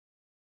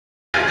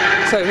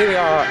So here we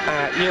are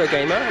at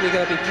Eurogamer, and we're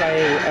going to be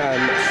playing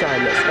some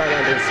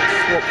Skylanders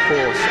Swap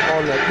Force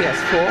on the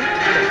PS4.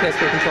 We've got the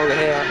PS4 controller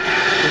here.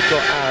 We've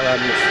got our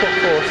Swap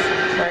Force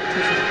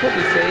characters, you can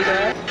probably see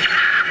there.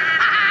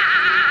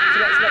 So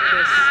let's let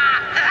this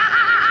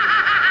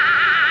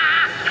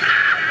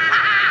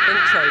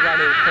intro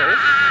run in full.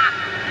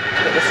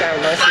 Get the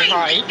sound nice and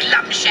high. Finally,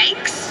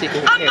 Glumshakes! So you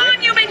can A hear it.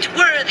 monument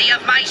worthy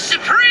of my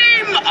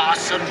supreme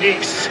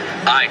awesomeness!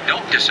 I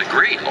don't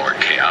disagree, Lord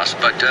Chaos,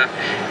 but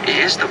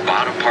is the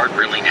bottom part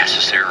really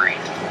necessary?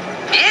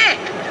 Yeah.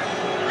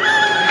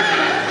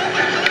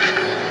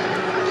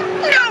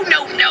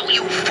 No,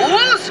 you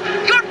fools!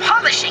 You're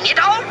polishing it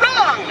all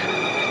wrong!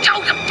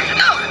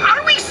 Oh,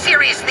 are we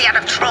seriously out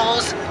of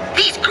trolls?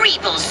 These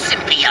greebles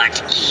simply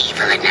aren't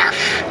evil enough.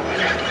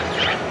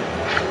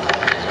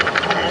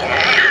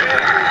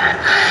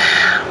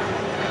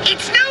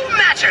 It's no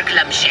matter,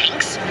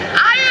 Glumshanks.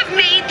 I have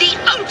made the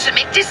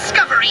ultimate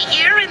discovery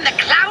here in the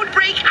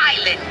Cloudbreak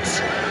Islands.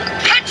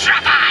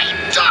 Petrified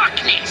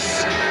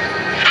darkness!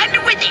 And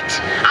with it,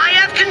 I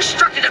have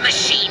constructed a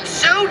machine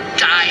so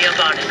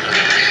diabolical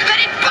that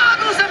it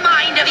boggles the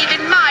mind of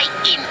even my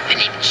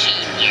infinite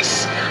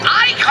genius.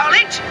 I call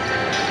it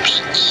the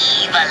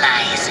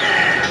Evilizer.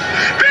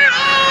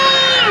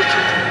 Behold!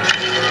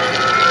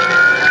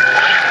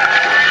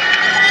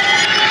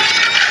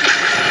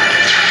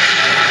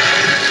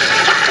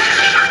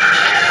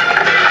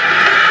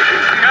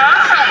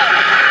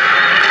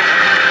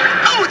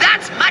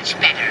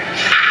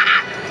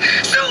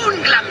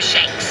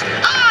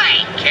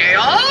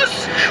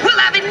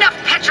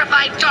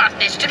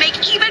 Darkness to make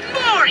even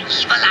more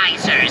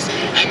evilizers,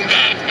 and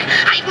then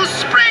I will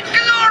spread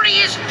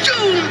glorious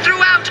doom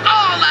throughout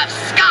all of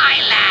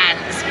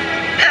Skylands.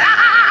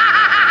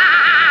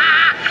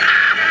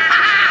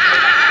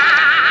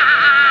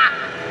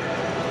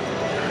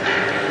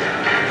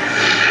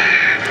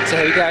 So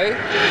here we go.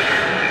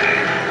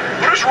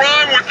 What is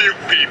wrong with you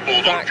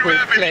people? Back Don't you with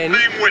have Flynn.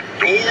 anything with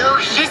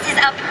doors? This is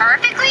a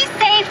perfectly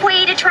safe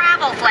way to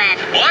travel, Flynn.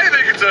 Well, I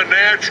think it's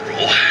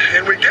unnatural,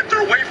 and we'd get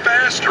there way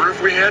faster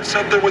if we had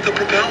something with a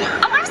propeller.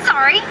 Oh, I'm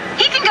sorry.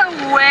 He can go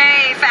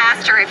way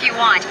faster if you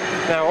want.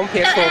 Now on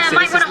PS4, so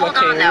might this is want to hold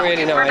on, looking though.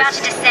 really We're about nice.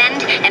 to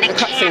descend, and it The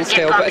cutscene can't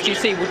still, get but as you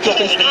see, we'll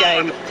drop into the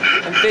game,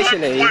 and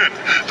visually,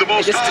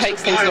 it just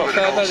takes things a lot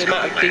further. The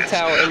amount of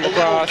detail in the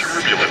grass,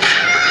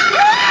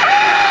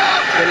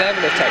 the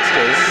level of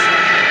textures.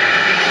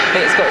 I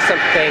think it's got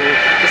something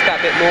just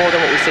that bit more than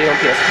what we've seen on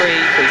PS3,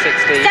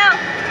 360. So,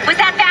 was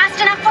that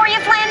fast enough for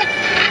you, Flynn?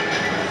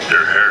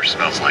 Your hair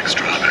smells like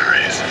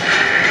strawberries.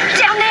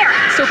 Down there!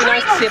 Still be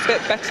nice to see a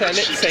bit better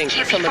lip sync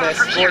for some of this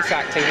voice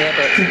acting here,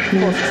 but of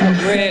course it's not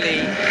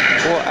really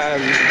what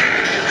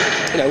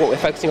what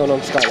we're focusing on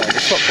Skylanders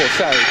Swap Force.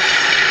 So,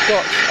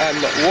 got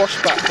Wash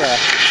Butler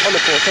on the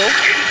portal.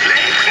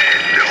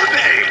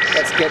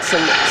 Let's get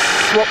some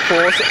Swap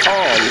Force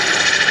on.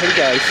 Here we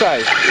go. So,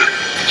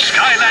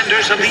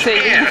 Skylanders of the see,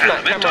 air from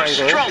that element camera are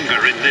angle,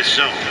 stronger in this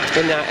zone.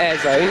 in that air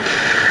zone.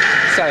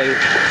 So,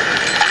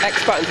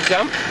 X button to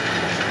jump.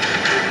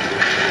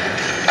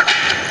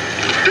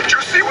 Did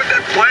you see what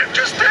that plant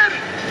just did?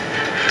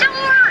 Don't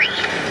worry.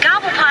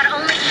 Gobblepot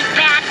only eats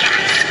bad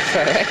guys. So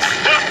X,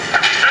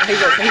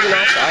 he's an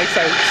outside,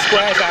 so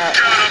squares out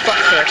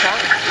button to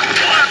attack.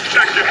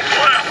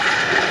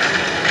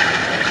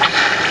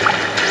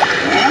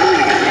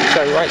 So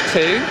right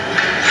two.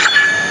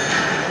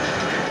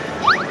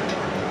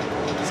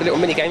 It's a little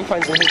mini game,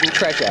 finds some hidden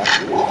treasure.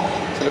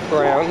 So look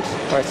around.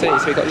 I see.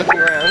 So we've got looking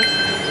around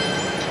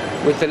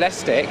with the left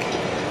stick.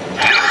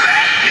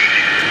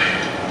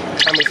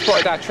 And we've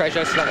spotted our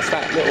treasure, so that's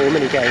that little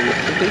mini game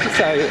completed.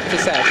 So as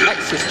I said,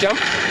 X is jump,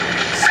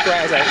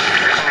 squares out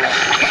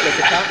button is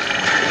attack.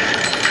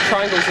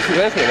 Triangles doesn't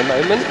do anything at the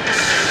moment.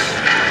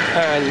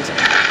 And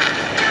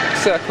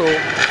circle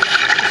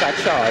is our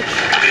charge.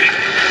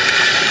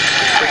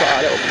 We've got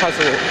our little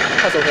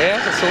puzzle here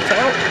to sort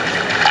out.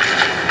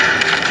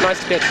 Nice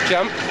to be able to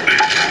jump.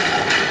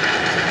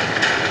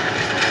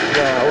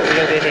 Now, what we're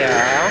going to do here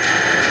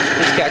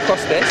is to get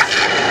across this.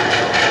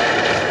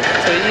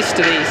 So we're used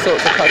to these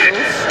sorts of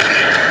puzzles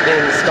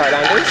in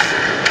Skylanders.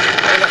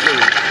 How will that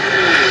move?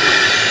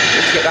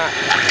 Need to get that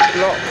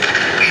block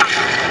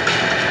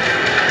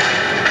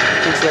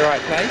into the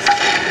right place.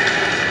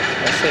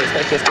 Let's see, it's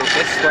making us go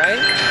this way.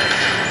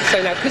 So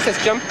now, because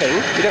there's jumping,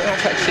 we don't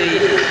have to actually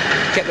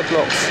get the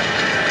blocks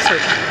to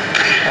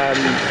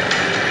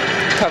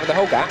cover the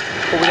whole gap.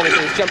 All we're going to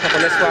do is jump up on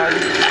this one,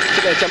 to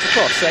go jump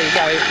across. So there you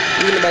go.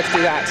 We wouldn't be able to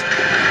do that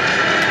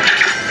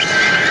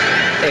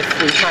if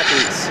we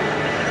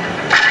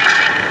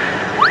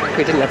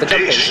didn't have the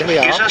jumping. This So here we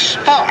are. is a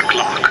spark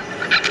lock.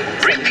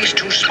 Bring these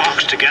two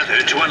sparks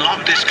together to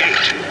unlock this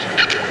gate.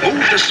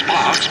 Move the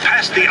sparks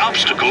past the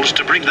obstacles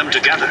to bring them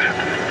together.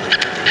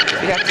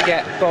 We have to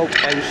get Bolt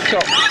and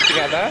Shock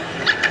together.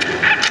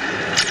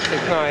 So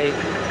can I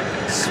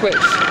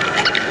switch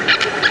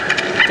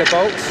to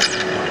Bolt?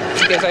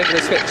 He goes over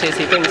the switches,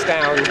 he brings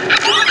down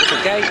the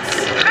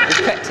gates. We've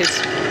collected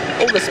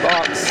all the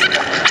sparks,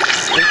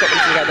 we've got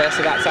them together,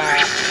 so that's our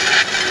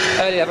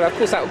early level. Of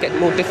course, that will get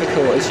more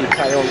difficult as you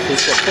play on through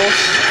Swap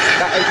Force.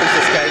 That opens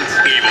this gate.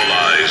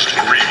 Evilized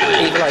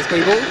Greeble. Evilized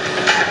Greeble.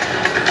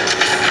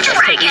 Let's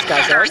take these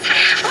guys on.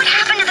 What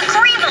happened to the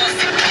Greebles?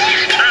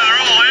 They're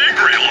all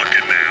angry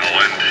looking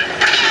now, and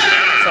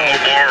So,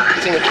 more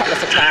using a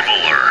cutlass attack.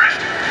 eviler.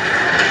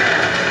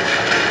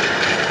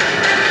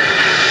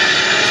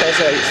 So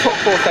there's a Swap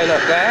Force lane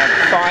up there.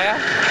 Fire.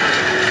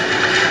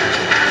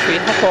 So we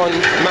hop on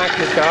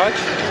Magma Charge.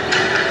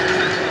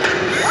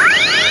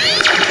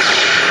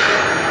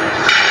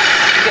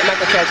 Get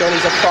Magma Charge on,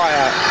 he's a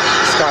fire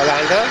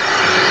Skylander.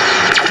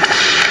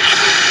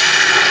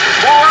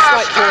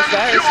 Slight pause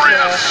there,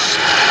 it's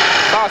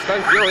fast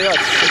and furious.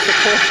 It's the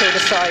course who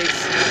decides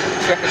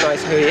to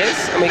recognise who he is.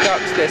 And we go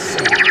up to this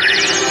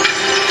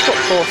Swap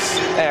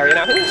Force area.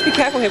 Now I think we have to be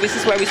careful here, this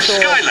is where we saw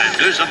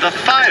Skylanders of the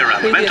fire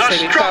element are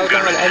previously we fell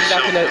stronger down and ended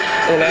up in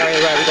an area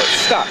where we got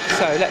stuck.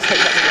 So let's hope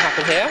that doesn't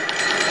happen here.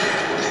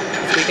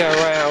 As we go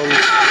around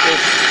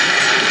with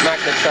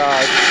Magna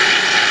Charge.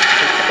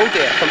 Oh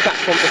dear, from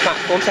platform to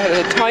platform. So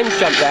there's a time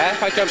jump there.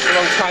 If I jumped at the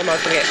wrong time I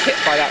was going to get hit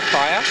by that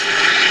fire.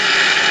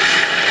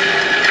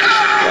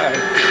 So,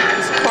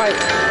 there's quite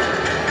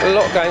a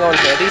lot going on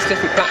here. These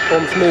different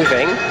platforms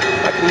moving.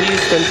 I can use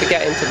them to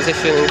get into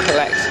position and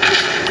collect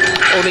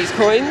all these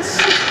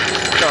coins.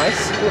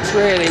 Nice, looks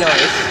really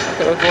nice. I've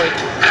got to avoid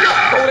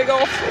falling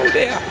off, oh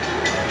dear.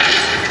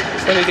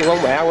 It's not moving one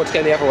way, I want to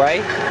go the other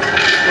way.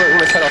 We'll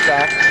almost head off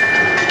there.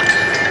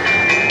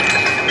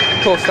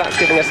 Of course that's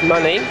giving us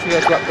money to be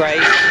able to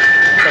upgrade.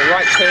 So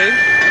right 2,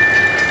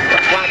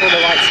 waggle the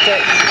right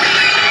stick.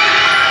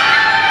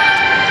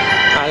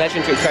 Our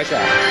legendary treasure.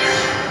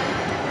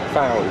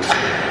 Found.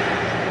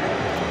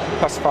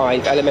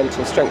 +5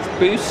 elemental strength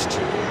boost.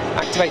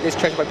 Activate this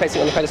treasure by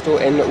placing it on the pedestal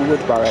in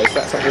Woodburrow. So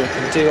that's something we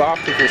can do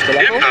after we finish the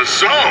level. In the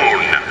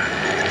zone.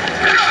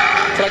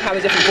 So like how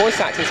the different voice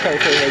actors coming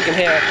through here. You can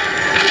hear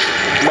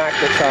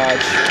Magna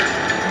Charge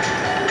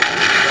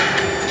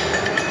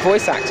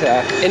voice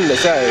actor in the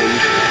zone.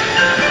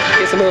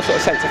 Gives a real sort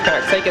of sense of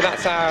character.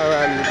 That's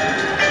our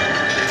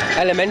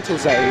elemental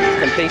zone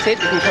completed.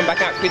 We can come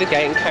back out through the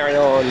gate and carry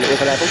on with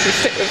the level.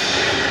 So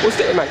we'll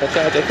stick with Magna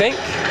Charge, I think.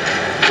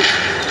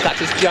 That's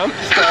his jump,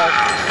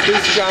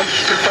 boost jump,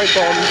 can throw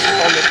bombs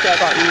on the square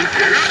button.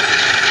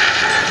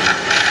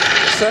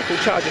 Circle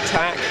charge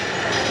attack.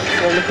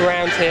 So we'll look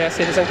around here,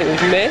 see if there's anything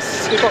we've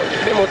missed. We've got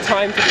a bit more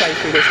time to play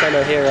through this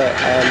demo here at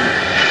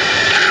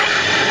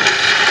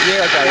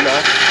Eurogamer.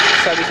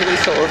 So we can really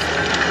sort of,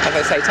 as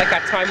I say, take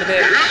our time with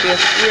it, do a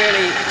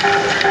really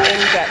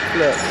in-depth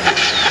look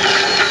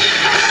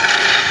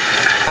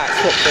at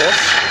Swap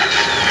Force.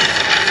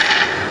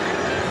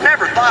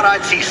 Never thought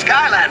I'd see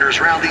Skylanders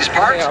around these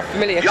parts. They are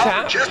familiar Y'all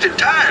chap were just in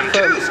time,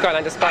 from too.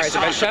 Skylanders Spyro's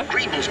I saw Adventure. some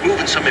Greebles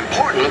moving some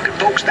important-looking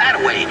folks that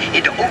way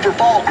into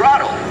Overfall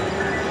Grotto.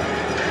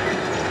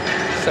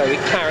 So we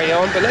carry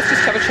on, but let's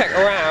just have a check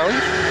around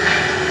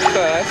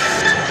first.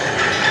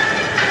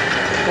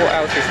 What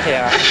else is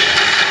here?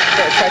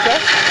 Bit of treasure.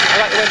 I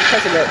like the way the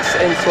treasure looks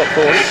in Swap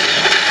Force.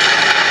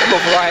 A bit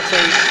more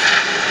variety.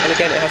 And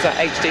again, it has that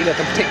HD look,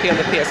 and particularly on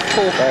the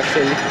PS4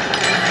 version,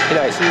 you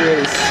know, it's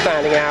really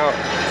standing out.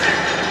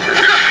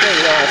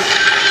 Really nice.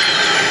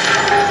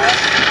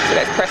 So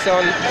let's press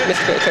on.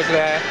 Missed a bit of treasure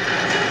there.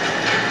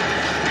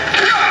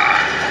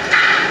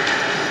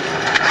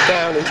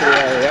 Down into the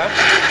area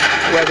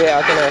where we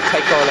are going to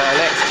take on our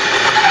next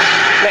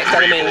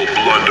enemy.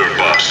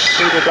 Blunderbuss.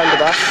 Greeble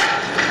Blunderbuss.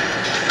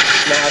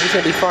 Now he's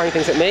going to be firing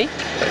things at me.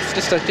 It's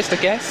just a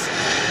guess.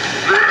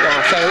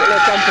 Now, so we're going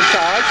to jump and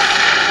charge.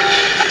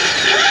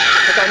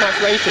 I've got a nice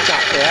ranged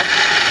attack here.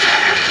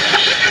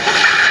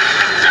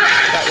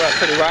 That worked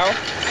pretty well.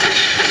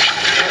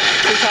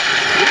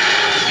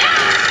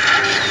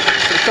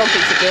 Some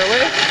jumping to deal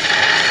with.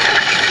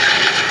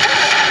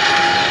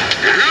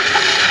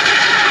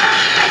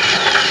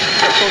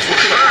 Of course, we'll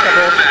keep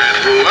trouble.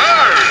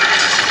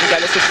 Okay,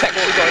 let's just check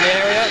what we've got in the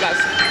area.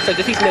 So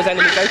defeating those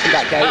enemies opened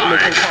that gate and we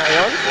can carry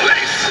on.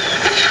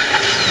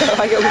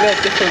 I get all the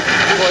different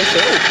voices.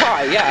 Oh,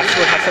 pie, yes,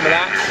 we'll have some of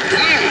that.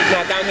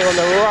 Now down here on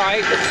the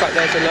right, looks like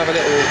there's another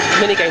little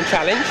mini-game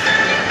challenge.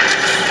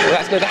 Well,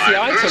 that's the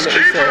item that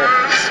we saw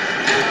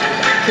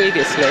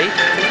previously.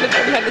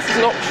 This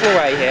is an optional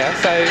way here,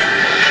 so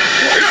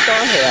what is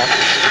down here?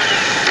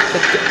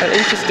 It's an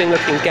interesting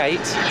looking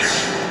gate.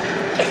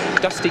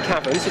 Dusty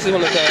caverns. This is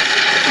one of the,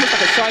 almost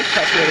like a side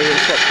quest really in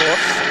Swap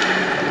Force.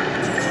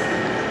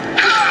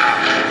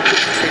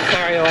 So we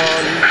carry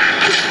on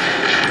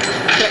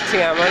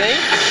collecting our money.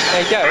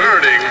 There you go.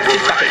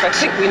 I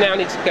think we now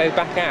need to go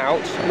back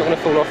out. I'm not going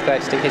to fall off there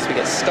just in case we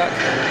get stuck.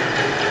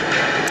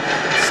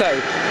 So,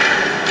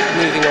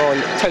 moving on,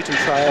 totem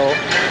trail.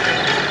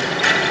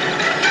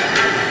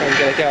 I'm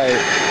going to go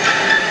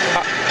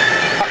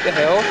up the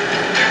hill.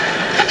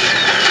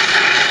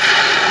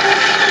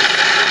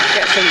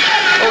 Get some.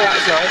 Oh,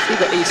 that's nice. He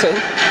got eaten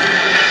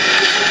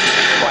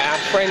by our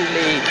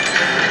friendly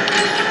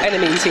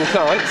enemy-eating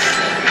plants.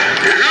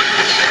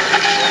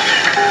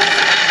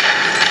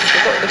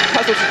 We've got the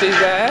puzzle to do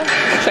there.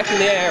 Checking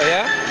the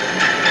area.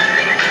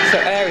 So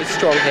air is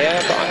strong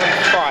here, but I haven't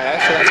fire,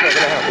 so that's not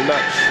going to help me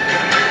much.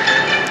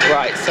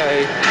 Right, so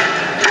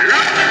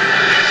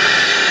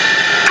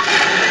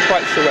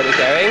quite sure where we're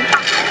going.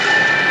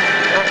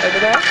 Right over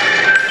there.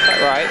 Is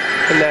that right?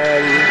 And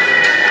then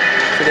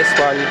for this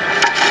one,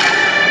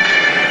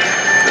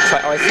 looks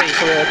like I see.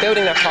 So we're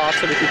building that path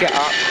so we can get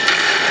up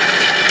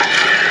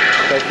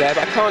over there,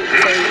 but I can't.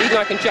 So even though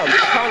I can jump, I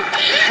can't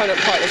kind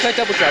of quite. There's no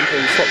double jump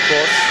in Swap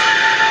Force.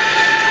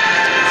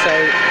 So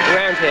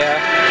around here.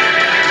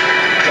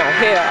 Now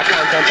here I can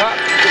jump up.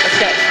 Let's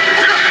get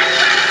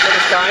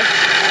this guy.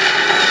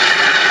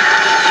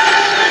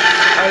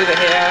 Over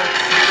here.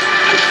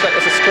 Looks like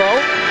there's a scroll.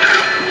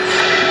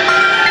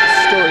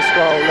 Story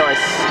scroll,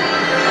 nice.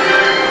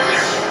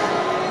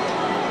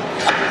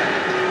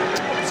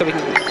 So we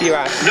can view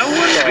our No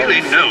one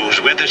really knows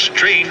where the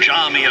strange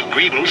army of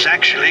Greebles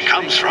actually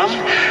comes from.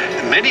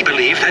 Many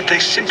believe that they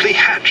simply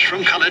hatch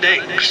from colored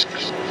eggs.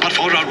 But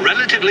for a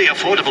relatively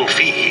affordable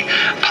fee,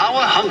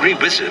 power-hungry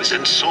wizards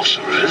and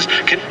sorcerers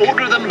can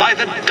order them by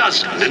the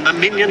dozen in the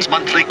Minions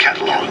monthly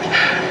catalog.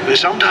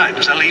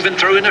 Sometimes they'll even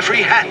throw in a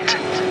free hat.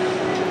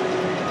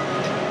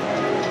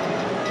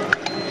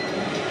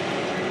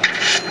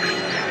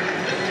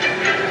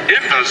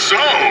 In the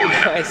zone!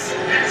 Nice.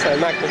 So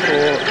Magna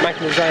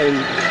Zone.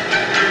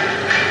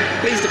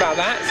 Pleased about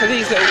that. So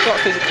these little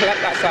dots need to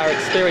collect, that's our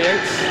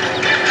experience.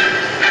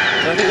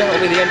 And I think that will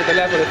be the end of the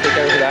level if we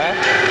go over there.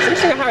 It's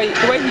interesting how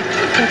the way he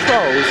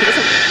controls, he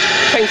doesn't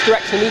change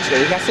direction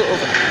immediately. He has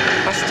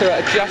to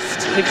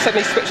adjust. If he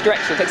suddenly switches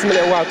direction, it takes him a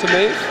little while to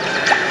move.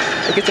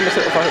 It gives him a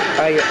sort of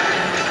a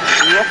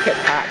rocket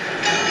pack.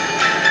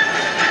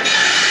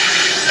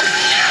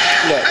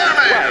 Look,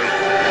 wow.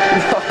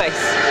 Nice.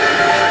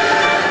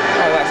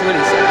 Oh, that's a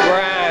really sort of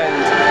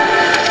grand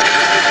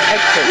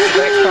exit to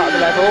the next part of the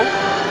level.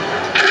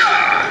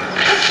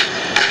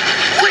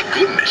 Thank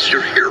goodness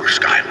you're here,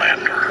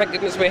 Skylander. Thank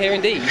goodness we're here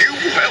indeed. You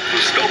helped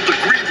us stop the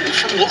Greebles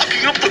from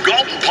locking up the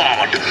Gobble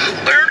Pond.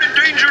 They're an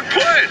endangered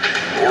plant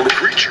or a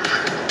creature.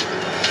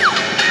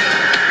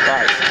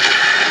 Right.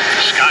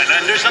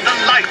 Skylanders and the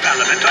life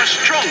element are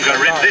stronger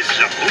in this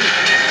zone.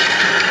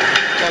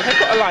 Now we've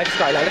got a life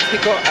Skylander,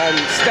 we've got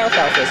Stealth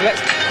Alpha, so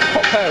let's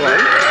pop her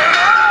on.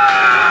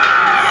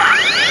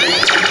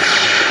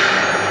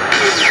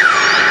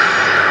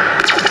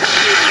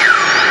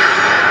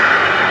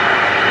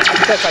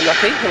 Third time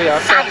lucky, here we are,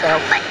 Stealth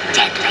Elf.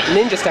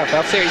 Ninja Stealth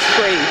Elf, Series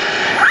 3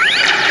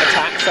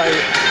 attack, so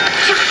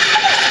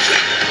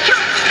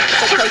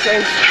close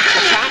range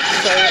attack,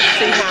 so let's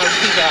see how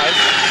he does.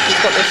 He's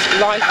got this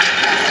life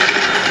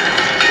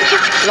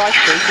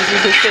boost, as you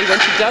can see, when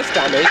she does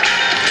damage,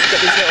 you've got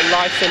these little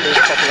life symbols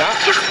popping up.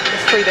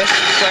 Let's free this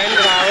friend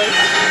of ours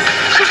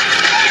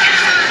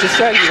to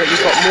show you that you've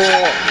got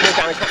more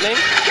damage happening.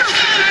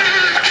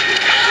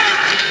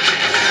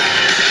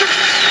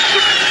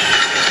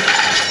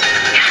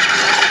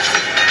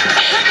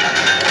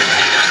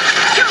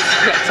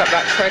 Collects up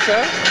that treasure.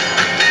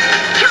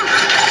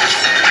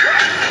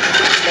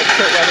 Let's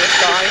put it over this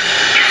guy.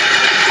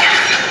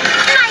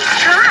 Nice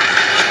try.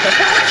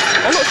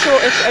 I'm not sure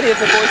if any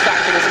of the voice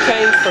acting has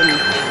changed from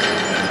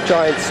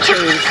Giants to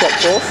Swap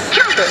Force,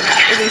 but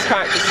all these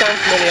characters sound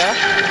familiar,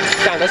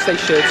 sound as they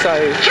should, so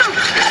it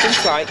seems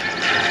like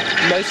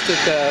most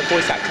of the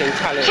voice acting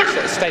talent sort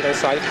of stayed on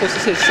side. Of course,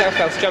 this is Stealth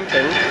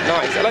jumping.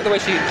 Nice. I like the way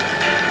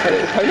her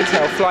little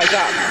ponytail flies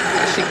up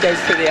as she goes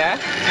through the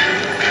air.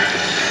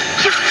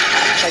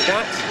 Like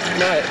that.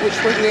 No, which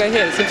way do we go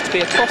here? There seems to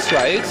be a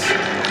crossroads.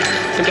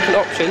 Some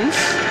different options.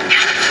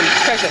 Some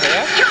treasure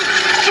here.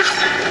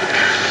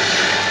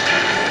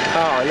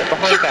 Oh, and look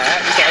behind there,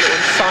 we've got a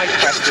little side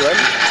quest room.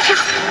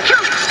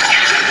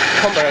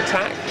 Combo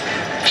attack.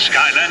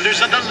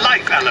 Skylanders and the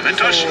life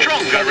element are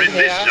stronger in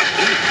this zone.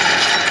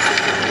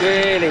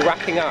 Really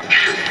racking up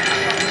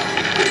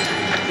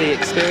the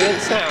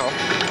experience now.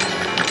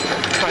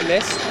 Time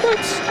this.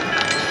 Oops.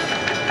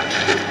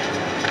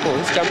 Oh,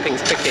 this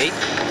jumping's tricky.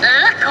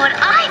 Look what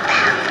I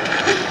found.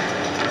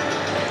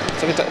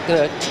 So we're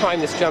going to time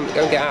this jump,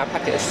 go and get our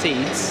packet of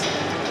seeds.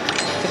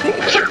 I think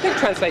it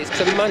translates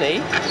to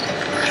money.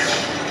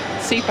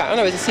 CPAC, oh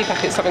no, it's a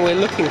CPAC, it's something we're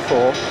looking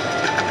for.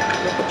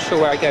 I'm not sure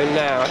where I go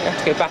now. I have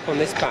to go back on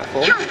this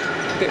platform.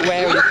 A bit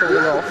wary of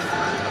falling off.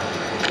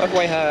 I love the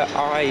way her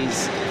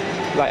eyes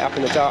light up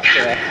in the dark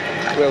here.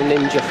 Real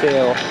ninja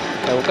feel.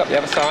 And we'll go up the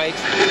other side.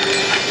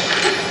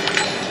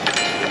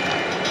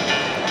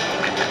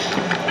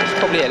 That's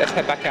probably it, let's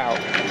head back out.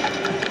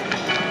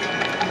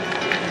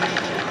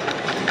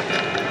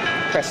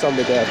 Press on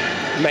with the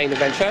main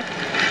adventure.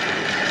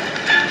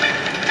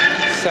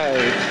 So,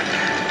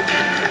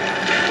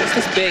 what's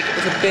this big?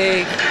 It's a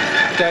big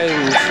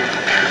domed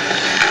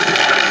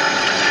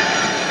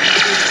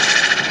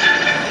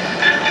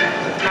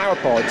power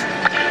pod.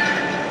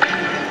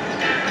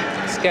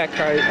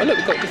 Scarecrow. Oh look,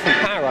 we've got different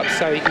power-ups,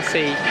 so you can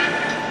see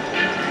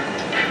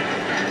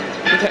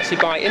we can actually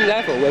buy in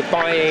level. We're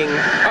buying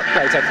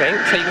upgrades, I think.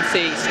 So you can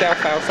see Stealth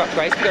House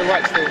upgrades. If we go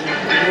right to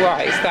the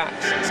right, it's that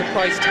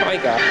Surprise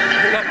Tiger.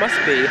 I think that must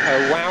be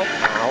her Wow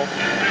Pow.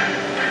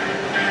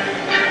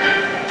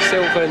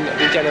 Sylvan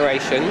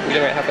Regeneration,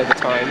 regenerate health over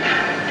time.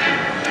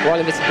 While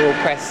invisible,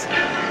 press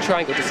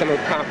triangle to summon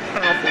a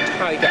powerful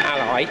tiger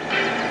ally.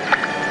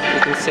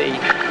 You can see,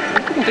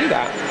 we can do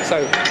that. So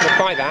we'll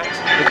buy that.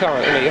 We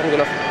can't, you haven't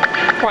got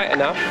quite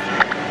enough.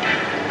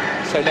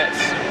 So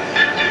let's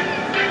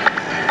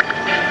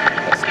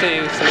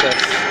do some of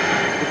this.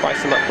 We'll buy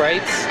some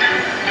upgrades.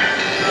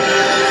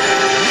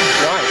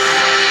 Nice.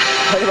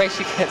 By the way,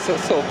 she gets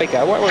sort of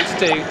bigger. What I want to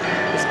do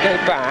is go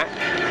back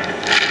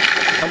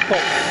and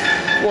put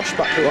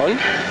Washbuckler on.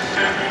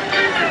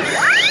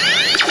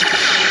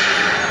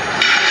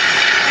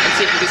 And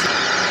see if we can do some...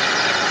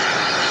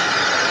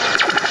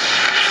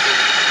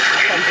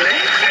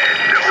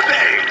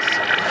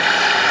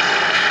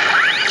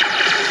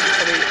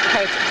 So we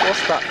head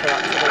Washbuckler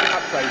up to the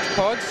upgrade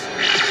pods.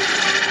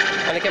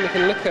 And again, we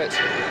can look at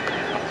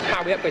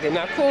how we upgrade him.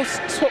 Now, of course,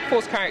 Swap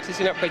Force characters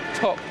can upgrade the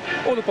top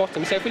or the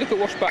bottom. So if we look at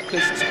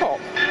Washbuckler's top,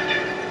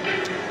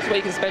 this is where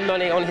you can spend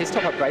money on his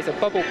top upgrades. A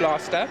bubble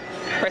blaster.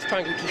 Press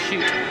triangle to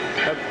shoot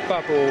a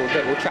bubble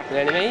that will trap an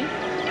enemy.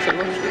 So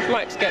we'd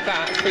like to get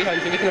that at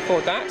 300. We can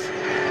afford that.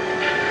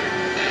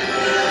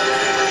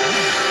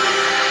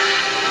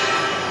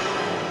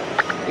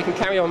 We can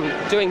carry on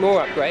doing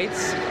more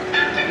upgrades.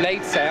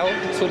 Blade Sail,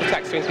 sword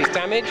attacks to increase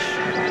damage.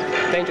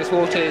 Dangerous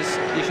Waters,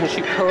 you can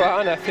shoot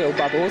Piranha field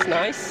bubbles,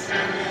 nice.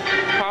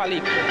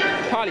 Parley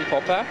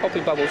Popper,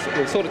 popping bubbles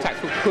with sword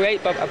attacks will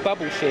create a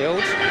bubble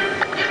shield.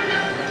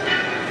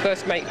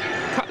 First Mate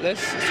Cutlass,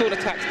 sword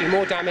attacks do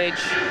more damage.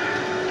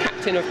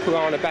 Captain of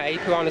Piranha Bay,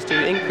 piranhas do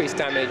increased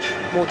damage,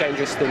 more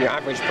dangerous than your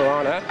average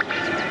piranha.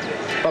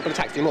 Bubble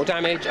attacks do more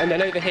damage, and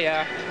then over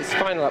here, this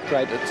final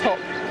upgrade at the top,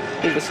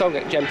 need the Soul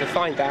Gem to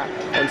find that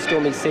on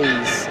Stormy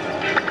Seas.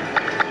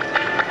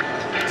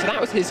 So that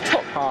was his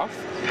top half,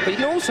 but you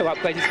can also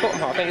upgrade his bottom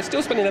half. Now you're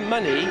still spending the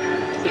money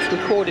that's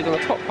recorded on the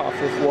top half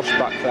of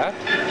Washbuckler,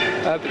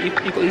 but you've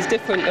got these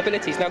different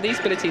abilities. Now these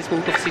abilities will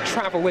obviously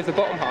travel with the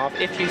bottom half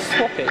if you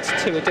swap it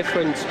to a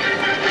different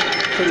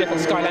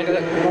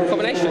Skylander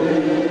combination.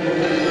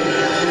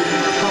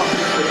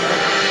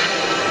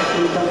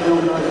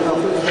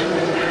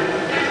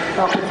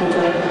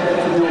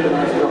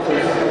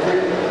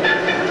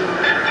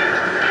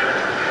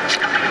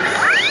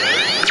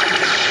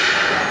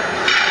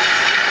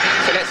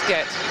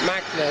 Get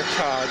Magna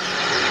Charge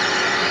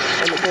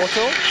in the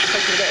portal.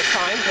 Takes a bit of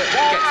time, but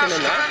gets him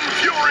in there.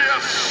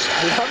 Furious! I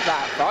love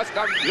that. Fast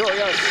and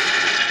Furious.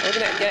 We're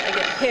going to get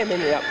him in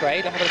the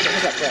upgrade. I'll have a look at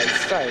his upgrades.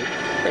 So,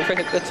 we're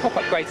going to the top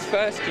upgrades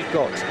first. You've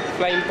got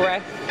Flame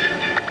Breath,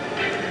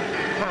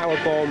 Power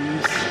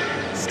Bombs,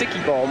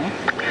 Sticky Bomb,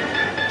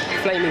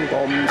 Flaming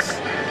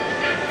Bombs,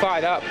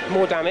 Fired Up,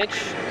 more damage,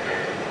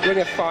 Ring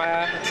of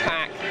Fire,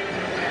 Attack,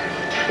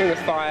 Ring of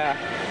Fire,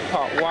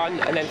 Part 1,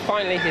 and then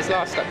finally his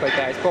last upgrade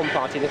there is Bomb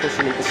Party, and of course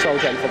you need the Soul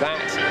Gem for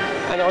that.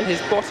 And on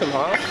his bottom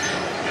half,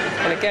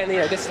 and again,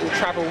 this will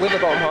travel with the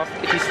bottom half.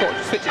 If you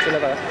switch it to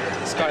another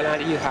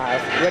Skylander, you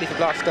have Ready for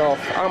Blast Off,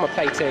 Armor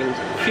Plating,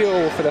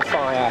 Fuel for the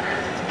Fire,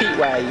 Heat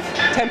Wave,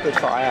 Tempered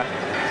Fire,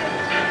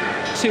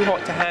 Too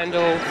Hot to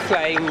Handle,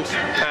 Flamed,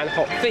 and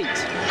Hot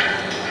Feet.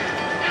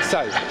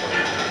 So,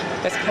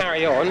 let's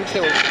carry on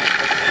till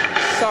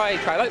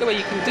sidetrack. I like the way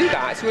you can do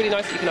that. It's really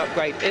nice that you can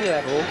upgrade in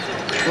level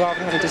rather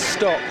than having to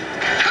stop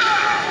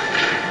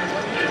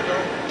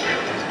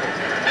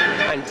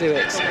and do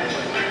it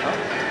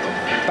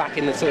back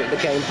in the sort of the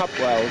game hub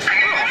world.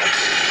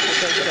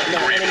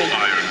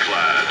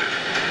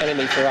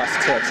 Enemy for us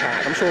to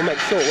attack. I'm sure we'll make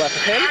short work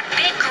of him. That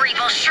big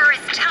Greeble sure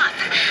is tough.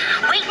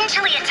 Wait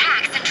until he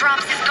attacks and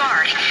drops his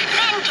guard,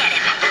 then get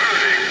him.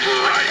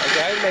 There we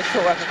go, make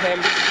short work of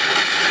him.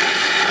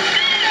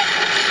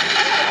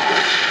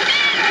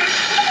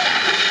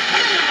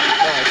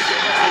 Nice.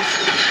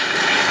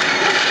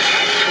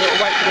 We'll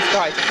wait for this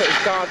guy to put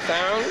his guard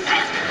down.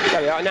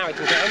 There we are, now we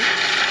can get him.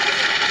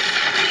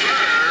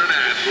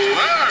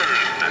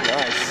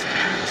 Nice.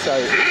 So,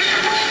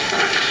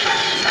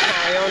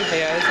 carry on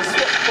here. There's a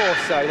Swap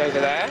Force zone over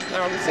there.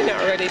 Now, I've seen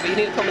that already, but you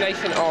need a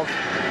combination of...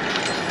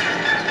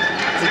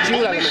 It's a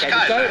dual element gate.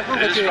 You don't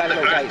have a dual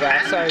element gate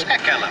there, so...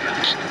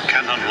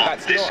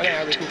 That's not an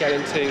area we can go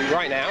into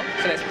right now.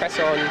 So let's press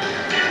on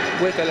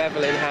with the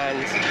level in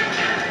hand.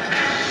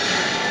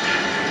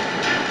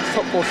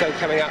 Swap Force zone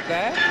coming up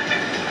there.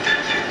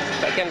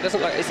 But again, it doesn't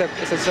look like it's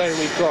a zone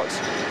we've got.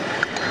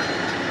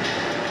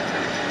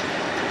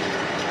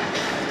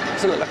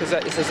 It doesn't look like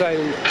it's a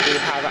zone we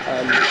have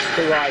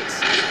the right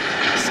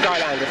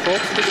Skylander for.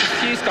 So there's a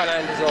few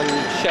Skylanders on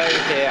show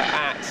here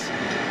at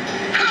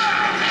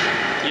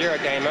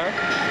Eurogamer.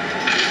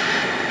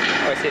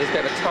 Oh, I see, there's a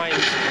bit of a time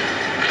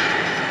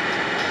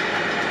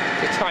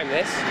to time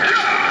this.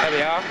 There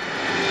we are.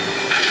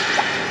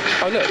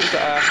 Oh look, we've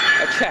got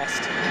a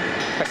chest.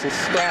 Pressing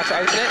square to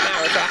open it.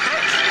 Now it's a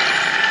hat.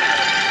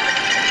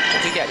 What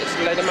do you get? Just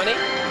a load of money?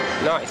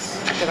 Nice.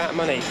 Look at that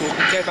money. You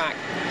can go back.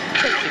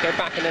 Potentially go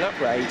back and then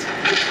upgrade.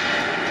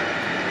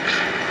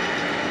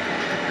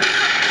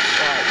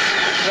 Right.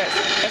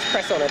 Let's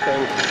press on, I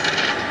think.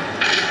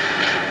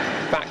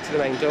 Back to the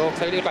main door.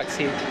 So we would like to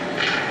see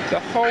the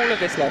whole of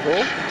this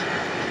level.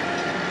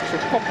 she'll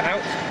pop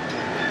out.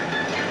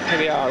 Here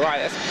we are,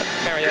 right, let's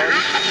carry on.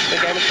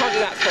 Again, we can't do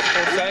that swap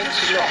force zone,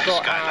 because we've not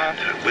got our...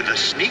 Skylander with a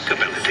sneak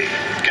ability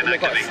can We've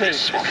got activate sneak.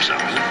 this swap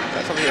zone.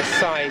 That's obviously a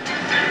side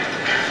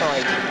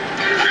track.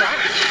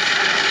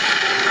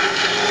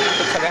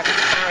 Looks like we have to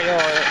carry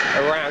on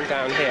around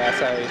down here,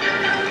 so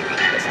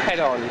let's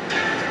head on.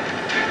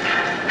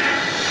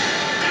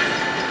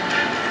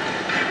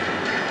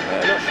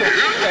 I'm not sure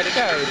where to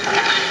go.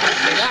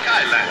 See that?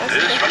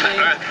 Skylanders from the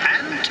Earth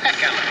and Tech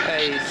a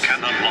Elements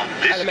can unlock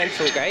this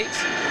elemental gate.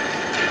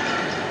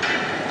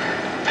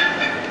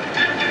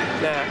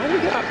 Now, how do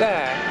we get up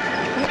there?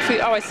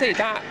 Actually, oh, I see,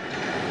 that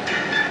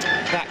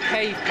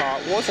cave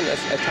part wasn't a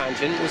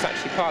tangent, it was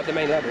actually part of the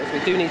main level, so we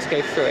do need to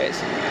go through it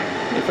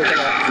if we're going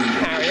to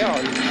carry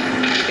on.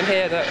 You can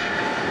hear that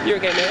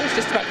Eurogamer is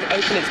just about to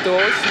open its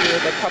doors, so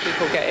the public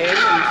will get in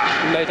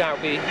and no doubt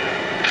be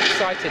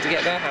excited to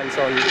get their hands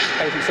on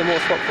some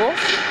more Swap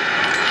Force.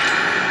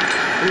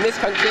 In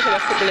this country, I think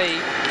that's probably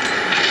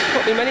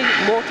many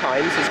more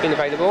times it's been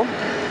available.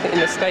 I think in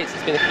the States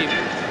there's been a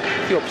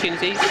few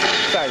opportunities.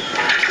 So,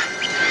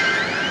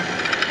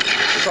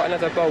 we've got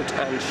another bolt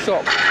and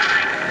shop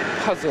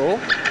puzzle. So,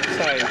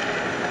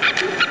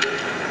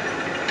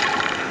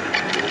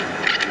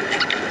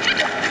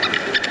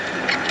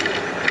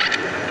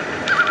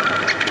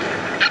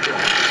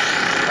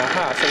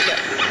 so we get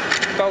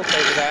bolt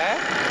over there.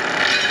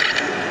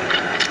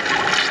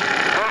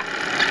 Ah.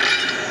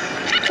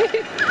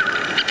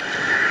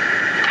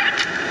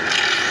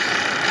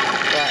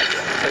 Right,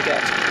 so we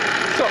get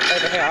shot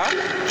over here,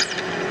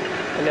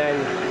 and then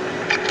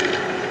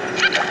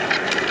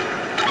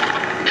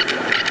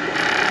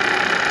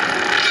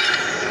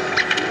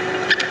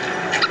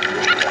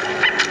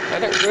I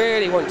don't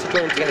really want to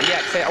join them together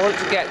yet, so I want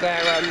to get their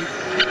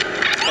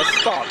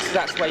spots,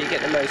 that's where you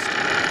get the most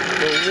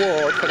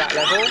reward for that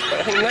level,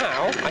 but I think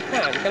now I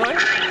can I?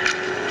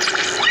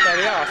 There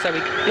we are, so we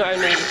not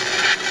only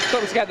got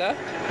them together,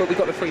 but we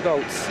got the 3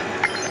 bolts.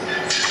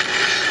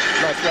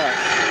 Nice work.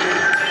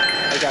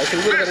 There we go,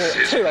 so we would have done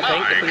 2 I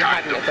think, if we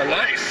hadn't have done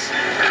that.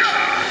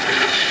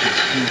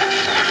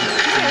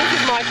 So this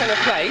is my kind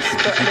of place,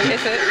 but I mean,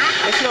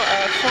 it's not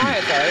a fire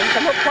zone, so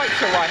I'm not quite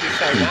sure why he's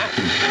shown that.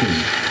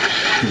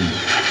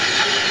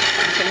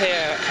 You can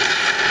hear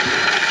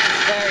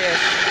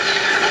various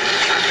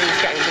things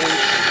getting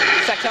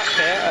set up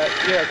here at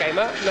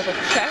Eurogamer. Another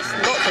chest,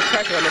 lots of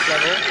treasure on this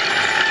level.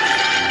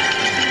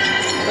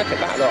 Look at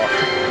that lot.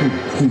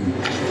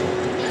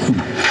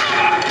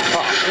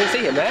 Oh, you can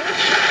see him there.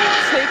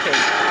 Sneaking.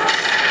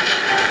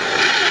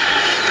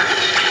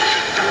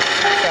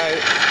 So,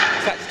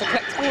 is that just a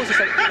collectible? It's a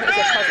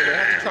puzzle. We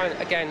have to try and,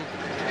 again,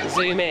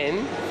 zoom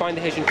in, find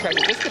the hidden treasure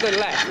just to the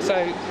left. So,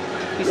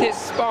 you see it's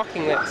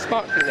sparkling there.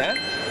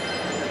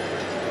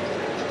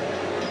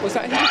 Was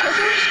that hidden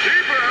treasure?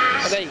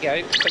 Oh, there you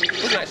go. So it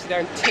wasn't actually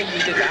there until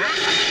you did that.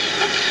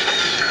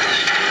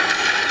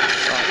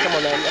 Right, come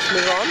on then, let's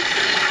move on.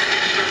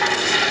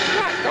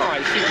 That guy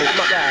shooting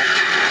from up there.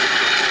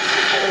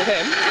 Get rid of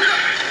him.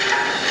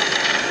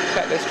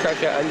 Collect this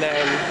treasure and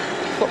then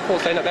Swap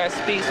Force zone up there,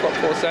 speed Swap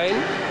Force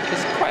zone.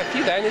 There's quite a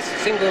few there in this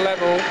single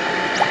level.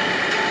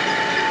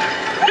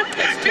 Let's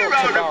talk to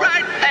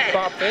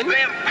Bob Finn.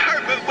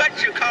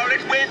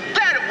 What-you-call-it went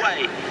that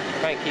way.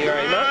 Thank you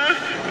very much.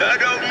 I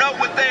don't know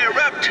what they're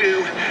up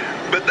to,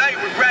 but they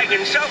were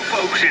dragging some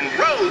folks in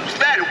roads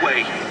that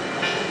way.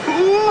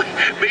 Ooh,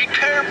 be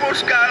careful,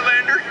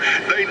 Skylander.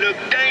 They look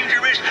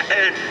dangerous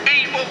and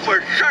evil for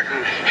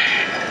certain.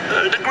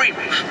 The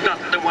Greebles, not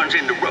the ones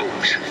in the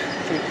roads.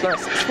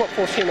 Nice Swap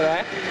Force humour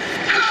there.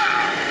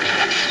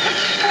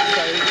 So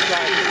it's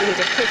like we need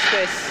to push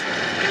this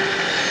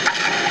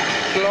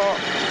block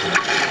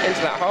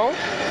into that hole.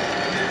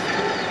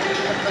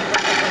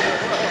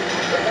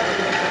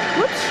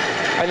 Whoops.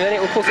 And then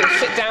it will, of course, it'll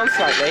sit down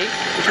slightly,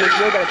 which means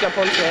we're going to jump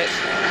onto it,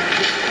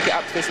 get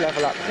up to this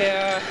level up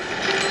here.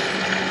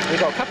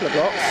 We've got a couple of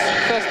blocks.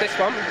 First this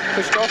one,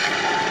 pushed off.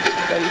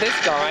 Then this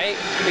guy,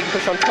 we can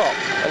push on top.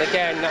 And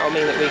again, that will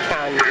mean that we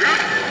can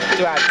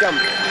do our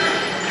jump.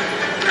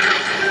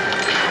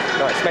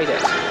 Nice, made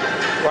it.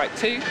 Right,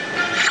 2.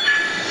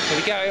 Here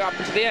we go, up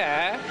into the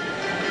air.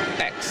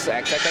 X. I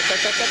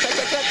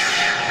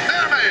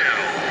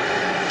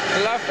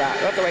love that.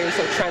 I love the way you're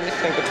sort of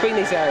transitioning between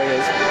these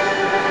areas.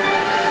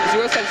 There's a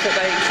real sense that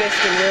they exist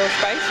in real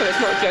space, so it's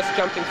not just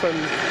jumping from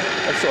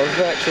a sort of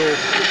virtual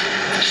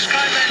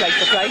place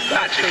to place,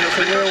 but actually it's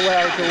a real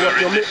world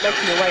you're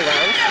making your way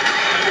around.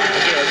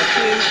 Okay, there's a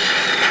few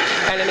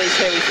enemies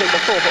here we've seen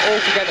before, but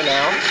all together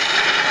now.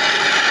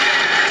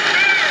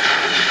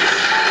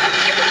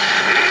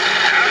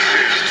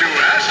 Ashes to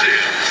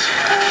ashes.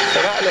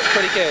 So that looks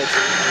pretty good.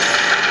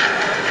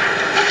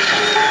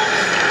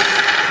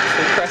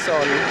 Press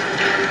on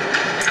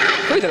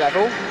through the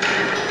level,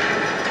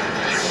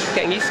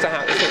 getting used to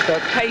how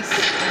the pace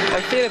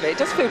and feel of it. It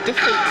does feel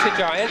different to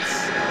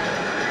Giants.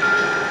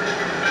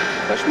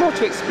 Much more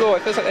to explore.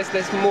 It feels like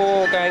there's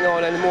more going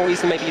on and more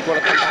reason maybe you'd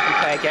want to come back and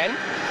play again.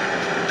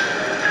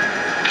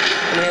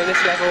 And here in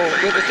this level,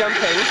 with the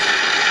jumping,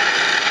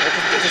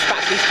 we'll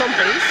dispatch these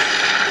zombies.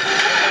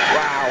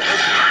 Wow.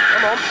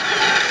 Come on.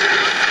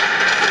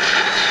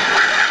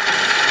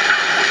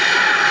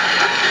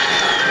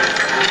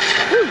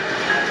 Woo.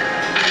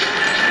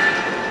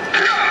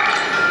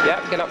 Yep,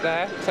 get up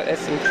there. Looks like there's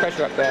some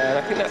treasure up there. And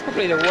I think that's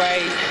probably the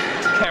way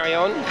to carry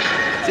on.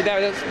 See,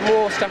 there's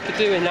more stuff to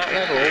do in that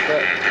level,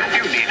 but...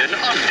 You need an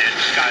undead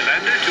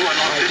Skylander to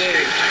unlock this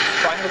gate.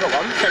 But I haven't got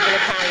one, so I'm going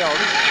to carry on.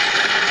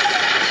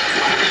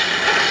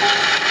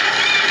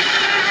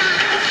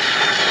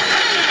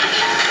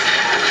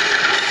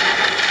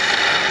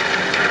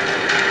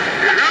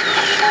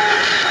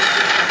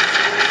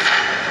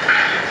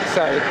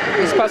 So,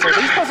 these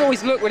puzzles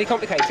always look really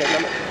complicated,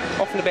 and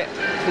I'm often a bit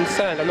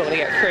concerned I'm not going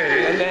to get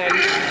through. And then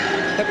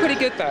they're pretty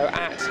good though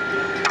at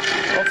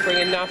offering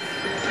enough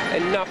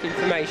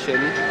information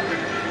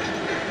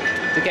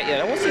to get you.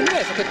 Now, what's in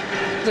there?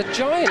 There's a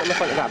giant on the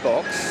front of that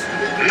box.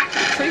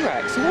 Tree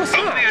Rex. So what's that?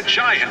 Only a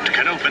giant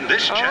can open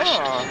this chest.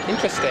 Ah,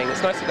 interesting.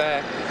 It's nice that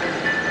they're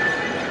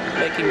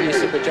making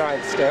use of the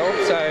giant still.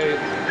 So,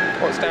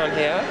 what's down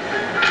here?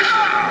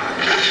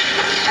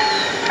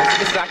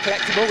 This is our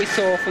collectible we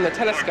saw from the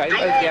telescope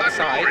over the other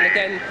side, and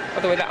again,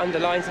 by the way, that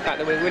underlines the fact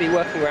that we're really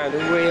working around a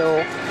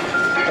real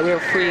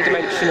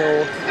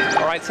three-dimensional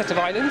set of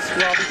islands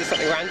rather than just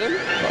something random.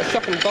 Got a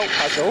shock and bolt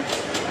puzzle.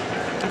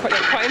 I'm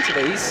quite into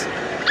these.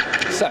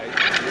 So,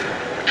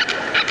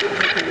 he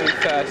can move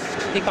first.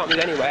 He can't move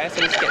anywhere,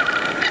 so let's get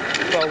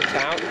bolt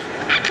out.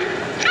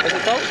 Is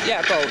it bolt?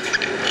 Yeah, bolt.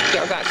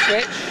 Get on that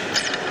switch.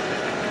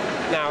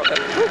 Now,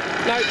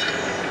 no.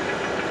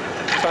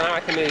 So now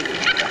I can move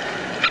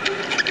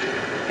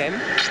him.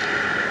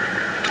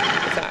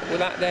 Will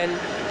that then?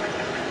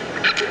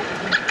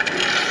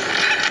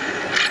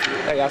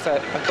 There you go. So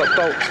I've got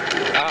bolt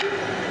up.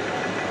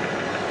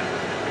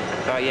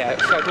 Oh yeah.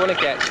 So I want to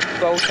get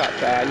bolt up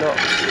there, not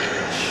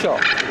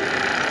shock.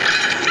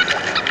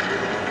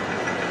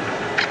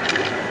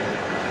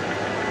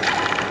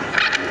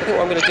 I think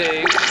what I'm going to do.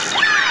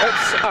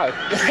 Oops. Oh,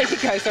 there you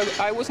go. So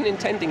I wasn't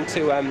intending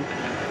to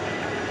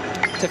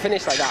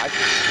finish like that.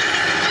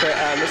 But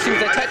as soon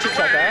as they touch each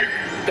other,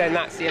 then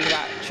that's the end of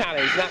that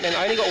challenge. And that meant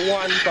I only got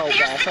one bolt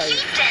there, so you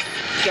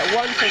get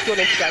one for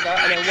joining together,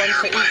 and then one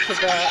for each of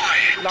the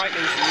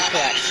lightnings that you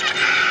collect.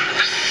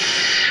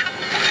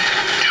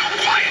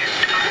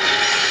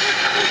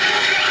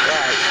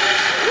 Right.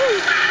 Woo.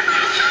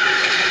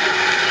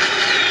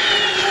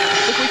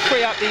 If we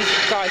free up these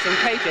guys in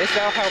cages,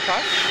 they'll help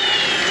us.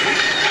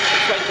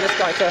 Let's wait for this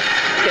guy to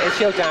get his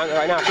shield down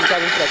right now. He's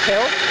going for the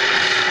kill.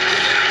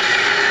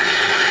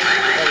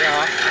 There we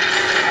are.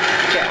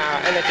 Get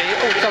our energy.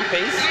 Oh,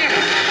 zombies.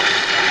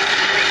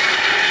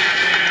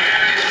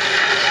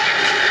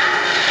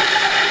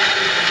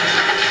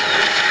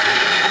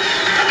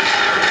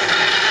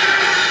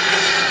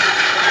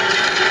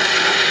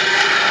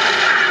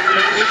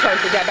 We're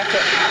trying to get better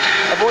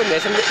at avoiding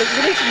this, and we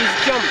need to use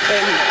jump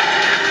in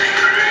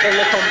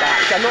the combat,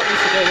 which I'm not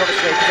used to doing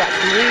obviously because that's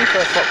new for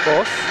a Swap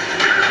Force.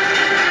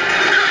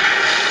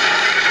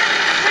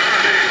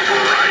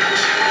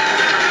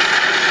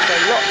 So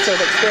lots of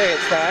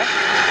experience there.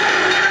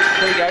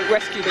 Here we go,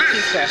 rescue the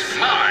chiefess.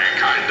 My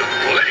kind of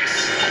place.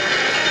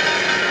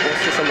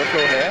 What's this on the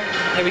floor here?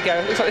 Here we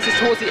go. Looks like this is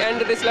towards the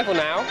end of this level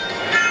now.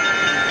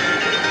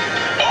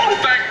 Oh,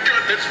 thank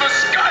goodness for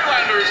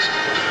Skylanders!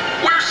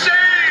 We're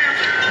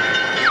saved!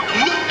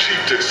 Look,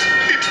 Chiefess,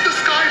 it's the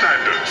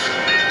Skylanders.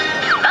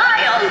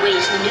 I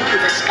always knew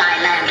the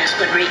Skylanders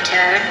would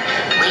return.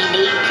 We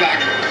need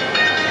them.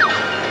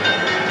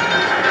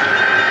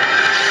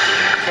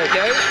 There we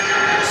go.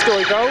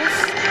 Story goals.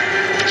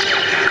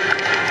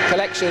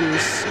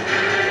 Collections.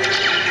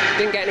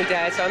 Didn't get any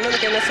dares done. And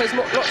again, there's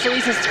lots of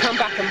reasons to come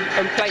back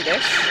and play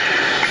this.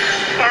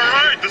 All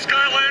right, the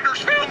Skylanders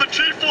found the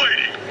Chief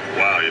Lady.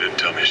 Wow, you didn't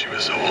tell me she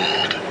was so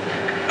old.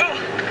 Oh,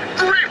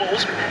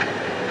 Greebles!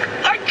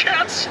 I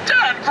can't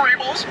stand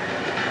Greebles!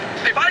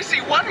 If I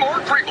see one more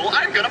Greeble,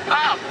 I'm gonna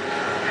pop!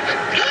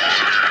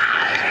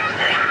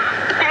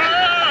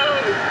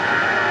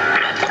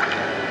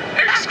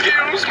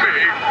 Excuse me!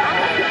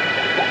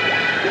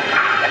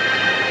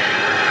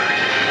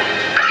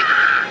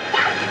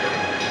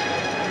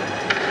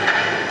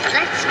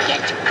 Let's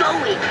get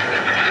going.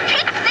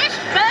 Kick this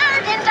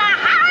bird into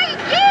high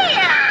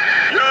gear!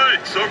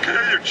 Yikes,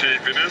 okay, your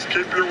Chiefiness,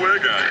 keep your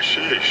wig on.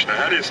 Sheesh, now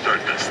how do you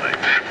start this thing?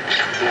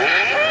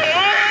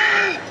 Whoa!